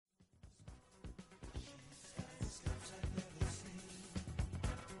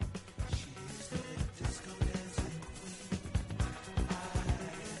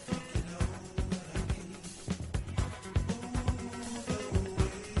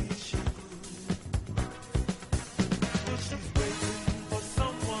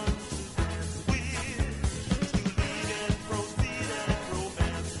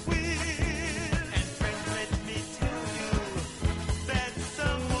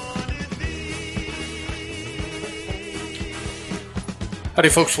Howdy,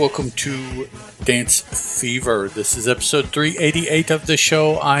 folks. Welcome to Dance Fever. This is episode 388 of the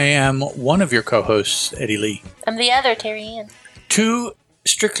show. I am one of your co-hosts, Eddie Lee. I'm the other, Terry Ann. Two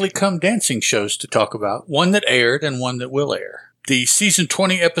Strictly Come Dancing shows to talk about, one that aired and one that will air. The season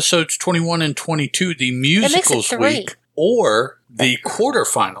 20 episodes 21 and 22, the musicals week, or the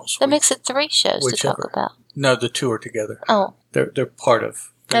quarterfinals That week. makes it 3 shows Whichever. to talk about. No, the two are together. Oh. They're part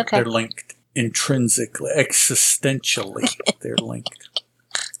of. Okay. They're linked intrinsically, existentially. They're linked.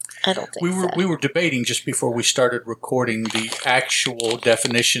 I don't think so. We were debating just before we started recording the actual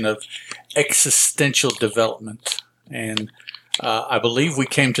definition of existential development, and I believe we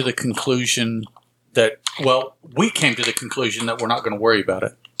came to the conclusion that we're not going to worry about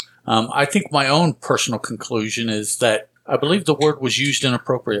it. I think my own personal conclusion is that I believe the word was used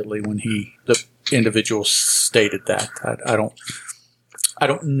inappropriately when the individual stated that. I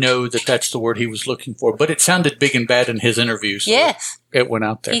don't know that that's the word he was looking for, but it sounded big and bad in his interview. So yes. It went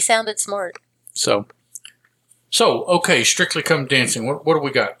out there. He sounded smart. So okay, Strictly Come Dancing. What do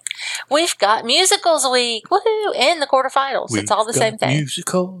we got? We've got musicals week. Woohoo! And the quarterfinals. It's all the same thing.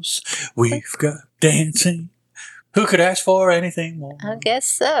 Musicals. We've got dancing. Who could ask for anything more? I guess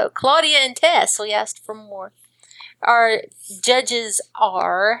so. Claudia and Tess, we asked for more. Our judges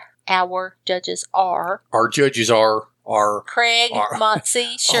are Our judges are Craig,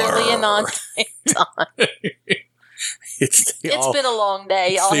 Motzi, Shirley, and Don. It's been a long day.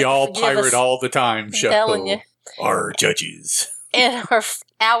 It's the all pirate all the time show. I'm telling you. Our judges. And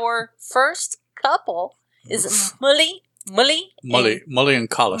our first couple is Mully and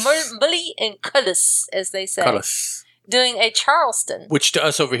Collis. Mully and Cullis, as they say. Cullis. Doing a Charleston. Which to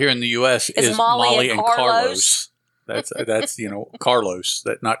us over here in the U.S. is Molly and Carlos. That's Carlos,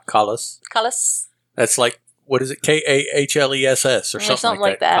 not Collis. Cullis. That's like, what is it? Kahles or something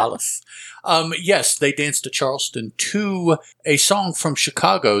like that. Collis. Yes, they danced to Charleston to a song from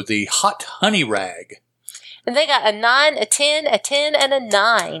Chicago, the Hot Honey Rag. And they got a 9, a 10, a 10, and a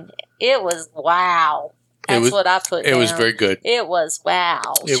 9. It was wow. That's what I put down. It was very good. It was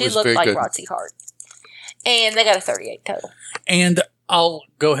wow. She looked like Roxy Hart. And they got a 38 total. And I'll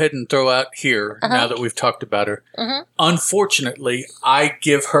go ahead and throw out here, now that we've talked about her. Mm-hmm. Unfortunately, I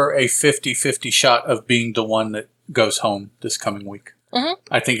give her a 50-50 shot of being the one that goes home this coming week. Mm-hmm.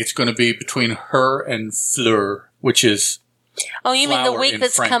 I think it's going to be between her and Fleur, which is oh, you mean the week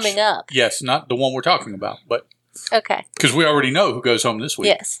that's French. Coming up? Yes, not the one we're talking about, but okay, because we already know who goes home this week.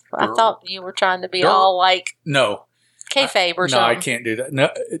 Yes, I thought you were trying to be all like kayfabe or something. No, I can't do that. No,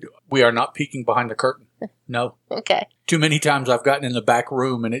 we are not peeking behind the curtain. No. Okay. Too many times I've gotten in the back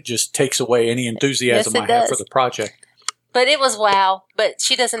room and it just takes away any enthusiasm I have for the project. But it was wow. But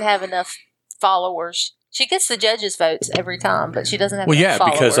she doesn't have enough followers. She gets the judges' votes every time, but she doesn't have enough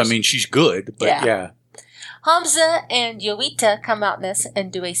followers. Well, yeah, because, she's good, but yeah. Hamza and Yoita come out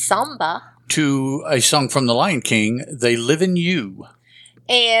and do a samba. To a song from The Lion King, They Live in You.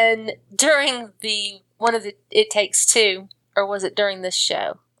 And during one of the It Takes Two, or was it during this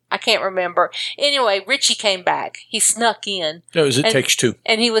show? I can't remember. Anyway, Richie came back. He snuck in. It was It Takes Two.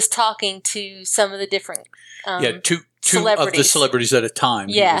 And he was talking to some of the different two of the celebrities at a time.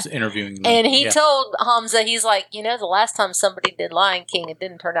 Yeah. He was interviewing them. And he told Hamza, he's like, the last time somebody did Lion King, it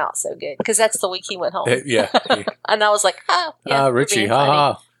didn't turn out so good. Because that's the week he went home. And I was like, Richie,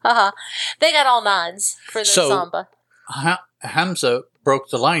 ha. They got all 9s for the samba. Hamza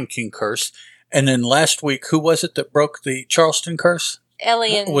broke the Lion King curse. And then last week, who was it that broke the Charleston curse?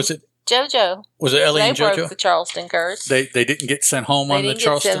 Ellie and JoJo. Was it Ellie and JoJo? They broke the Charleston curse. They didn't get sent home on the Charleston? They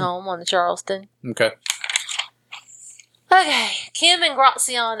didn't get sent home on the Charleston. Okay. Okay. Kim and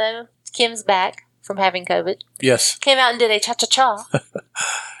Graziano. Kim's back from having COVID. Yes. Came out and did a cha-cha-cha.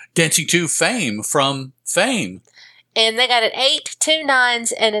 Dancing to Fame from Fame. And they got an 8, 2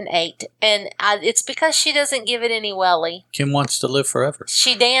 9s, and an 8. And it's because she doesn't give it any welly. Kim wants to live forever.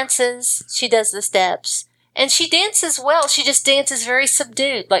 She dances. She does the steps. And she dances well. She just dances very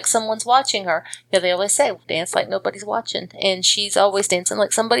subdued, like someone's watching her. They always say, dance like nobody's watching. And she's always dancing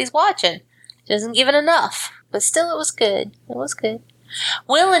like somebody's watching. She doesn't give it enough. But still, it was good. It was good.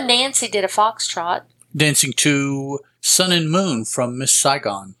 Will and Nancy did a foxtrot. Dancing to Sun and Moon from Miss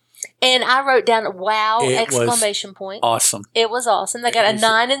Saigon. And I wrote down, wow, exclamation point. Awesome. It was awesome. They got a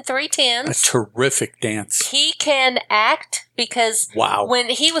 9 and 3 10s. A terrific dance. He can act because when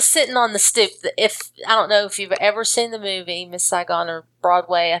he was sitting on the stoop, I don't know if you've ever seen the movie Miss Saigon or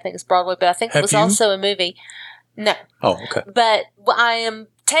Broadway. I think it's Broadway, but I think it was also a movie. No. Oh, okay. But I am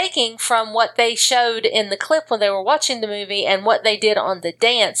taking from what they showed in the clip when they were watching the movie and what they did on the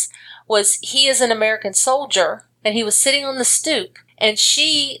dance was he is an American soldier and he was sitting on the stoop and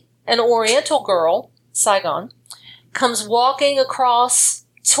she, an Oriental girl, Saigon, comes walking across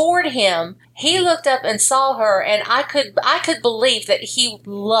toward him. He looked up and saw her, and I could believe that he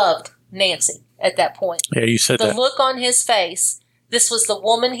loved Nancy at that point. Yeah, you said The that. look on his face. This was the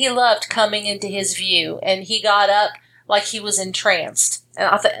woman he loved coming into his view, and he got up like he was entranced. And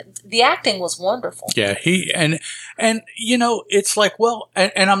I thought the acting was wonderful. Yeah, and you know, it's like, well,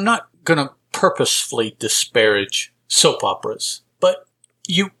 and I'm not going to purposefully disparage soap operas, but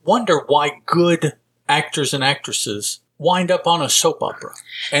you wonder why good actors and actresses wind up on a soap opera,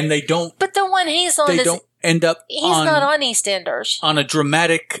 and they don't. But the one he's on, don't end up. He's not on EastEnders. On a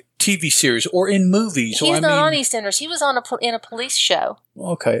dramatic TV series or in movies. He's not on EastEnders. He was in a police show.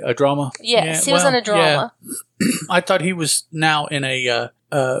 Okay, a drama. Yes, he was in a drama. Yeah. I thought he was now in a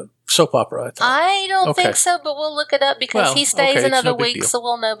soap opera. I don't think so, but we'll look it up because he stays another week, so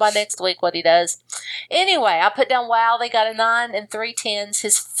we'll know by next week what he does. Anyway, I put down wow. They got a 9 and 3/10.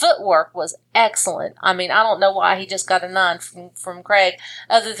 His footwork was excellent. I mean, I don't know why he just got a 9 from Craig,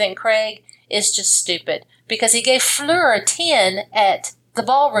 other than Craig is just stupid because he gave Fleur a 10 at the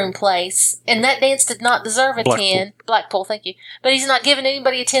ballroom place, and that dance did not deserve a 10. Blackpool, thank you. But he's not given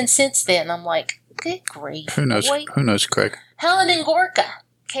anybody a 10 since then. I'm like, good grief. Who knows? Boy. Who knows, Craig? Helen and Gorka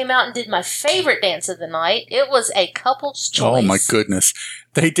came out and did my favorite dance of the night. It was a couple's choice. Oh, my goodness.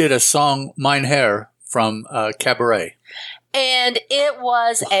 They did a song, Mein Herr, from Cabaret. And it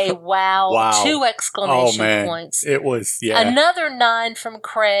was a wow. 2 exclamation points. It was, yeah. Another 9 from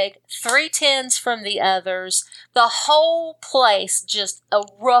Craig, 3 10s from the others. The whole place just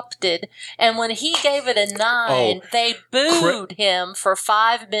erupted. And when he gave it a 9, they booed him for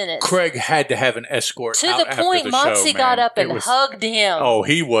 5 minutes. Craig had to have an escort to the point Moxie got up and hugged him. Oh,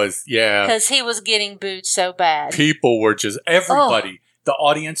 he was, yeah. Because he was getting booed so bad. People were just, everybody, the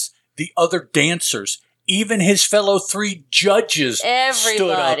audience, the other dancers, even his fellow 3 judges stood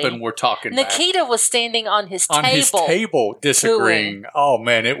up and were talking back. Nikita was standing on his table disagreeing. Booing. Oh,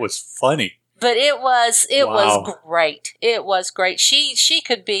 man, it was funny. But it was great. It was great. She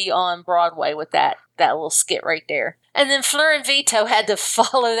could be on Broadway with that little skit right there. And then Fleur and Vito had to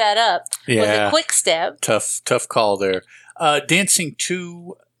follow that up with a quick step. Tough call there. Dancing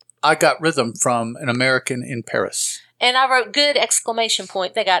to I Got Rhythm from An American in Paris. And I wrote good exclamation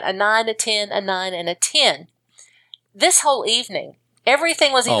point. They got a 9, a 10, a 9, and a 10. This whole evening,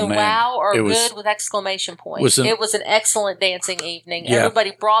 everything was either wow or good with exclamation points. It was an excellent dancing evening. Yeah.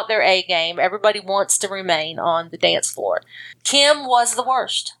 Everybody brought their A game. Everybody wants to remain on the dance floor. Kim was the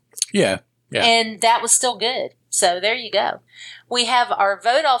worst. Yeah. And that was still good. So there you go. We have our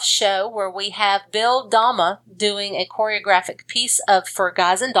vote off show where we have Bill Dama doing a choreographic piece for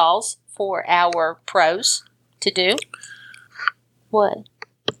Guys and Dolls for our pros to do. What?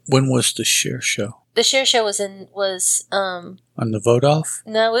 When was the Cher show? The Cher show was on the vote off?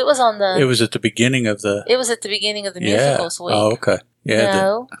 No, it was on the. It was at the beginning of the. It was at the beginning of the musicals week. Oh, okay. Yeah.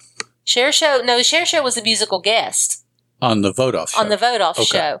 No, Cher show. No, Cher show was the musical guest on the vote off show. On the vote off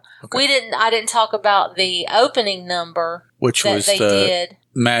show, I didn't talk about the opening number, which was the did.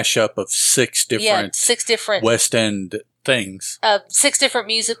 Mashup of 6 different West End things. 6 different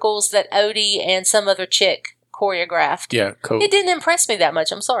musicals that Odie and some other chick choreographed. Yeah, it didn't impress me that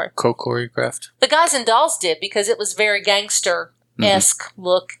much. I'm sorry. Co-choreographed. The Guys and Dolls did because it was very gangster-esque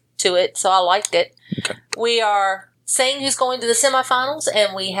look to it, so I liked it. Okay. We are saying who's going to the semifinals,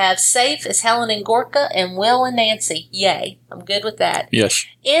 and we have Safe as Helen and Gorka and Will and Nancy. Yay. I'm good with that. Yes.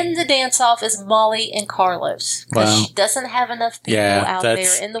 In the dance-off is Molly and Carlos because she doesn't have enough people out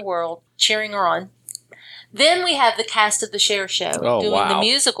there in the world cheering her on. Then we have the cast of the Cher show doing the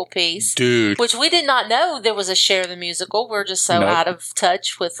musical piece. Dude. Which we did not know there was a Cher the musical. We're just so out of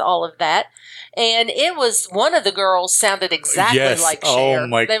touch with all of that. And it was, one of the girls sounded exactly like Cher. Oh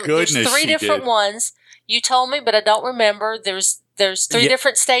my goodness. There's 3 different ones. You told me, but I don't remember. There's 3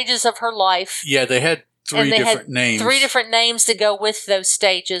 different stages of her life. Yeah, they had 3 different names. 3 different names to go with those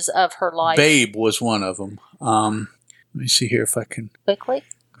stages of her life. Babe was one of them. Let me see here if I can. Quickly.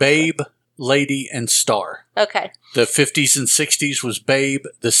 Babe, Lady, and Star. Okay. The 50s and 60s was Babe,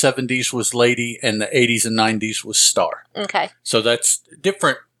 the 70s was Lady, and the 80s and 90s was Star. Okay. So that's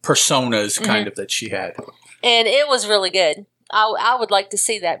different personas kind of that she had. And it was really good. I would like to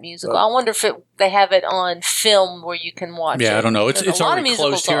see that musical. I wonder if they have it on film where you can watch it. Yeah, I don't know. It's already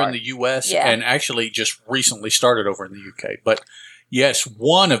closed here in the U.S. and actually just recently started over in the U.K. But yes,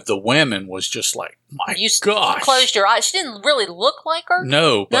 one of the women was just like, my gosh. You closed your eyes. She didn't really look like her.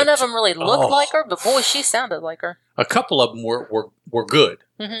 No. None of them really looked like her, but boy, she sounded like her. A couple of them were good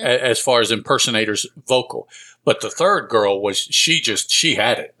as far as impersonators vocal. But the third girl was, she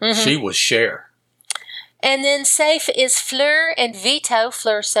had it. She was Cher. And then Safe is Fleur and Vito.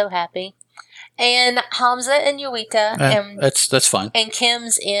 Fleur's so happy. And Hamza and Yuita. And that's fine. And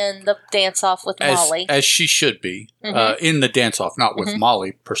Kim's in the dance-off with Molly. As she should be. In the dance-off, not with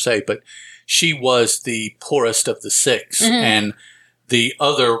Molly per se, but she was the poorest of the six. And the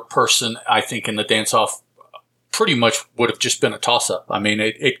other person, I think, in the dance-off pretty much would have just been a toss-up. I mean,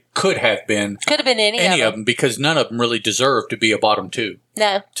 it could have been... Could have been any of them. Because none of them really deserve to be a bottom two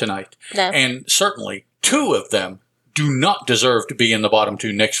tonight. No. And certainly, two of them do not deserve to be in the bottom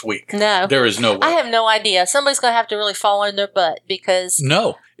two next week. No. There is no way. I have no idea. Somebody's going to have to really fall on their butt because...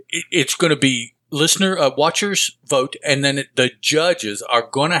 No. It's going to be watchers vote, and then the judges are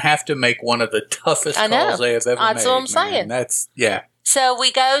going to have to make one of the toughest calls they have ever made. That's what I'm saying. Yeah. So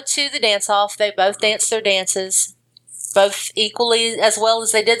we go to the dance-off. They both dance their dances, both equally as well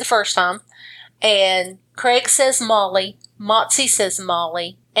as they did the first time. And Craig says Molly, Motzi says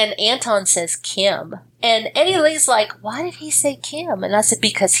Molly, and Anton says Kim. And Eddie Lee's like, why did he say Kim? And I said,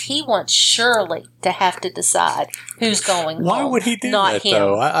 because he wants Shirley to have to decide who's going home. Why would he do not that, him.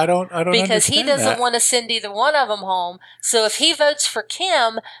 though? I don't Because he understand doesn't that. want to send either one of them home. So if he votes for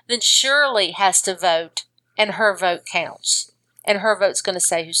Kim, then Shirley has to vote, and her vote counts. And her vote's going to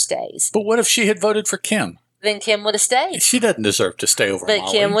say who stays. But what if she had voted for Kim? Then Kim would have stayed. She doesn't deserve to stay over But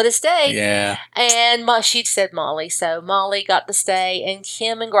Molly. Kim would have stayed. Yeah. And she said Molly. So Molly got to stay, and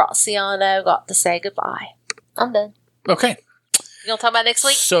Kim and Graziano got to say goodbye. I'm done. Okay. You going to talk about next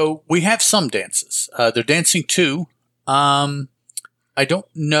week? So we have some dances. They're dancing two. I don't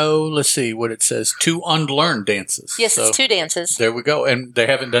know. Let's see what it says. Two unlearned dances. Yes, So it's two dances. there we go. And they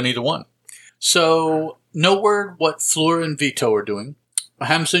haven't done either one. So no word what Fleur and Vito are doing.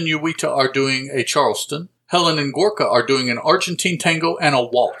 Hamza and Yuita are doing a Charleston. Helen and Gorka are doing an Argentine tango and a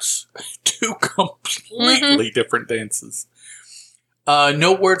waltz. Two completely different dances.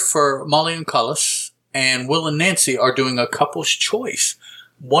 No word for Molly and Collis. And Will and Nancy are doing a couple's choice.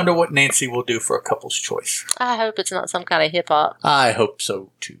 Wonder what Nancy will do for a couple's choice. I hope it's not some kind of hip-hop. I hope so,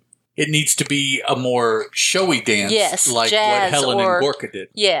 too. It needs to be a more showy dance, like what Helen and Gorka did.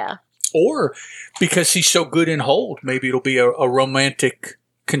 Yeah. Or, because he's so good in hold, maybe it'll be a romantic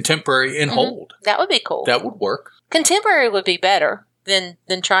contemporary in hold. That would be cool. That would work. Contemporary would be better than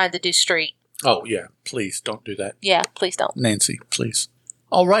trying to do street. Oh, yeah. Please don't do that. Yeah, please don't. Nancy, please.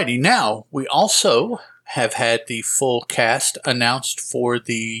 Alrighty, now we also have had the full cast announced for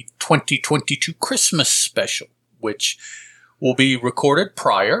the 2022 Christmas special, which will be recorded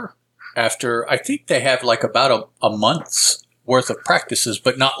prior after, I think they have like about a month's worth of practices,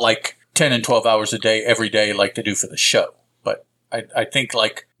 but not like 10 and 12 hours a day every day like they do for the show. But I think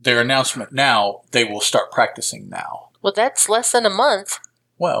like their announcement now, they will start practicing now. Well, that's less than a month.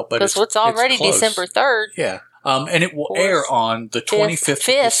 Well, but because it's already December 3rd. Yeah. And it will air on the 25th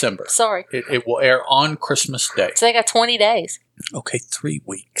of December. Sorry. It will air on Christmas Day. So they got 20 days. Okay, 3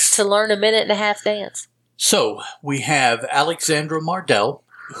 weeks. To learn a minute and a half dance. So we have Alexandra Mardell,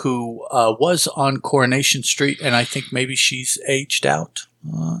 who was on Coronation Street, and I think maybe she's aged out,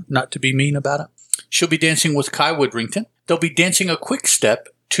 not to be mean about it. She'll be dancing with Kai Woodrington. They'll be dancing a quick step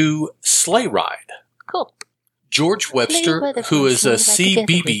to Sleigh Ride. Cool. George Webster, who is a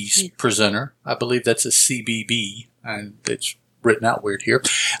CBeebies presenter. I believe that's a CBB, and it's written out weird here.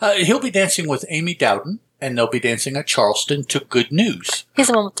 He'll be dancing with Amy Dowden, and they'll be dancing at Charleston to Good News. He's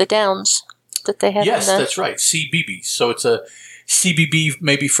the one with the downs that they have. Yes, that's right, CBeebies. So it's a CBB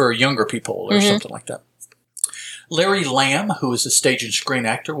maybe for younger people or something like that. Larry Lamb, who is a stage and screen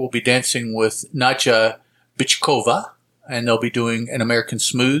actor, will be dancing with Nadja Bichkova, and they'll be doing an American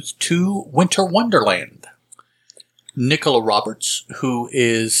Smooth to Winter Wonderland. Nicola Roberts, who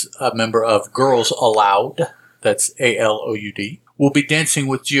is a member of Girls Aloud, that's ALOUD, will be dancing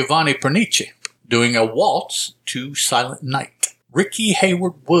with Giovanni Pernice, doing a waltz to Silent Night. Ricky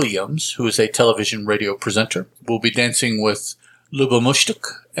Hayward Williams, who is a television radio presenter, will be dancing with Luba Mushtuk,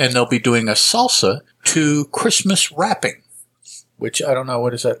 and they'll be doing a salsa to Christmas Rapping, which I don't know,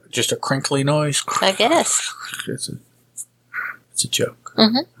 what is that? Just a crinkly noise? I guess. It's a joke.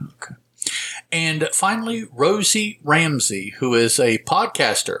 Mm-hmm. Okay. And finally, Rosie Ramsey, who is a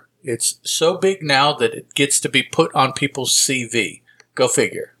podcaster. It's so big now that it gets to be put on people's CV. Go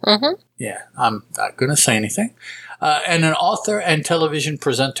figure. Mm-hmm. Yeah, I'm not going to say anything. And an author and television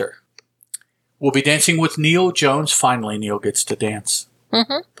presenter. We'll be dancing with Neil Jones. Finally, Neil gets to dance.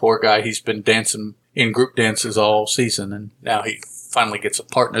 Mm-hmm. Poor guy. He's been dancing in group dances all season, and now he finally gets a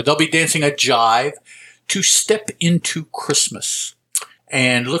partner. They'll be dancing a jive to Step Into Christmas.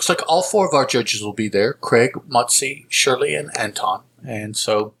 And it looks like all 4 of our judges will be there. Craig, Motzi, Shirley, and Anton. And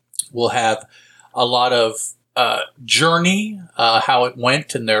so we'll have a lot of journey, how it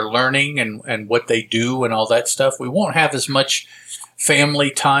went and their learning and what they do and all that stuff. We won't have as much family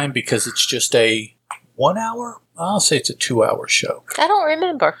time because it's just a 1 hour. I'll say it's a 2 hour show. I don't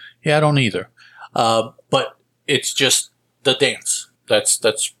remember. Yeah, I don't either. But it's just the dance.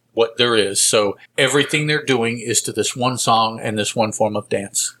 That's what there is. So everything they're doing is to this one song and this one form of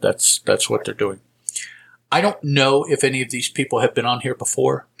dance. That's what they're doing. I don't know if any of these people have been on here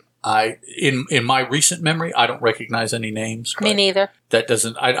before. In my recent memory, I don't recognize any names. Me neither. That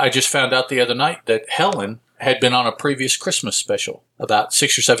doesn't. I just found out the other night that Helen had been on a previous Christmas special about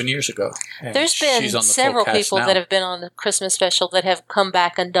 6 or 7 years ago. There's been several people that have been on the Christmas special that have come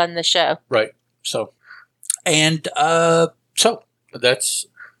back and done the show. Right. So that's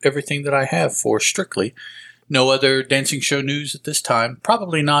everything that I have for Strictly. No other dancing show news at this time.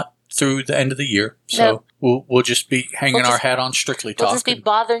 Probably not through the end of the year. So we'll just be hanging our hat on Strictly Talk. We'll just be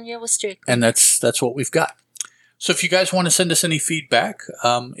bothering you with Strictly. And that's what we've got. So if you guys want to send us any feedback,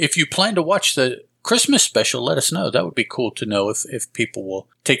 if you plan to watch the Christmas special, let us know. That would be cool to know if people will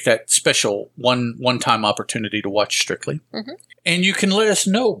take that special one-time opportunity to watch Strictly. Mm-hmm. And you can let us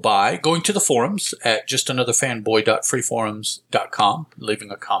know by going to the forums at justanotherfanboy.freeforums.com,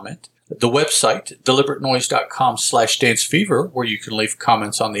 leaving a comment. The website, deliberatenoise.com/dancefever, where you can leave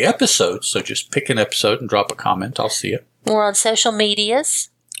comments on the episodes. So just pick an episode and drop a comment. I'll see it. We're on social medias,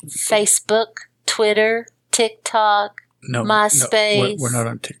 Facebook, Twitter, TikTok, MySpace. No, we're not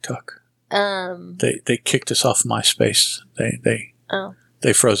on TikTok. They kicked us off MySpace.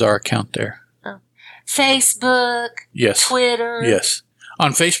 They froze our account there. Oh. Facebook. Yes. Twitter. Yes.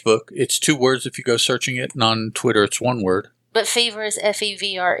 On Facebook, it's 2 words if you go searching it, and on Twitter, it's 1 word. But Fever is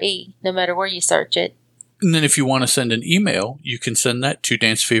FEVRE, no matter where you search it. And then if you want to send an email, you can send that to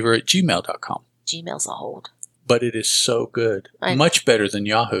dancefever@gmail.com. Gmail's a hold. But it is so good. Much better than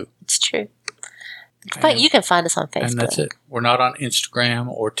Yahoo. It's true. But you can find us on Facebook. And that's it. We're not on Instagram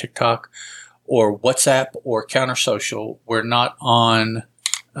or TikTok or WhatsApp or Counter Social. We're not on,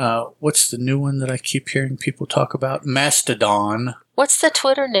 what's the new one that I keep hearing people talk about? Mastodon. What's the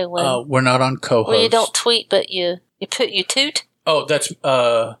Twitter new one? We're not on Co-Host. Where you don't tweet, but you toot? Oh, that's,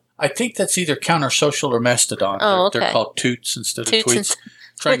 I think that's either Counter Social or Mastodon. Oh, okay. They're called toots instead of tweets.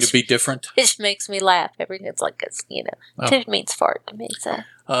 Trying to be different. Which makes me laugh. It's like, toot means fart to me. So.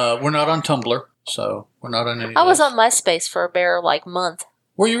 We're not on Tumblr, so we're not on any. I was on MySpace for a bare month.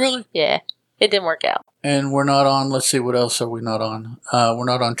 Were you really? Yeah, it didn't work out. And we're not on. Let's see, what else are we not on? We're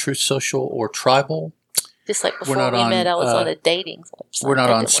not on Truth Social or Tribal. Just like before we met, I was on a dating website. We're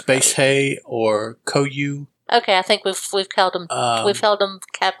not on Space Hey or Koyu. Okay, I think we've held them. We've held them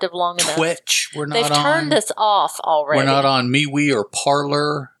captive long enough. Twitch, we're not on. They've turned us off already. We're not on MeWe or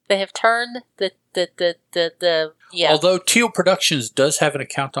Parler. They have turned the yeah. Although Teal Productions does have an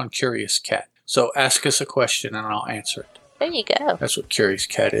account on Curious Cat, so ask us a question and I'll answer it. There you go. That's what Curious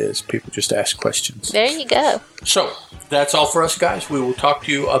Cat is. People just ask questions. There you go. So that's all for us, guys. We will talk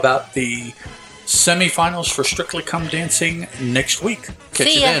to you about the semifinals for Strictly Come Dancing next week. Catch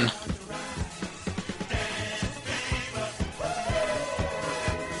you then.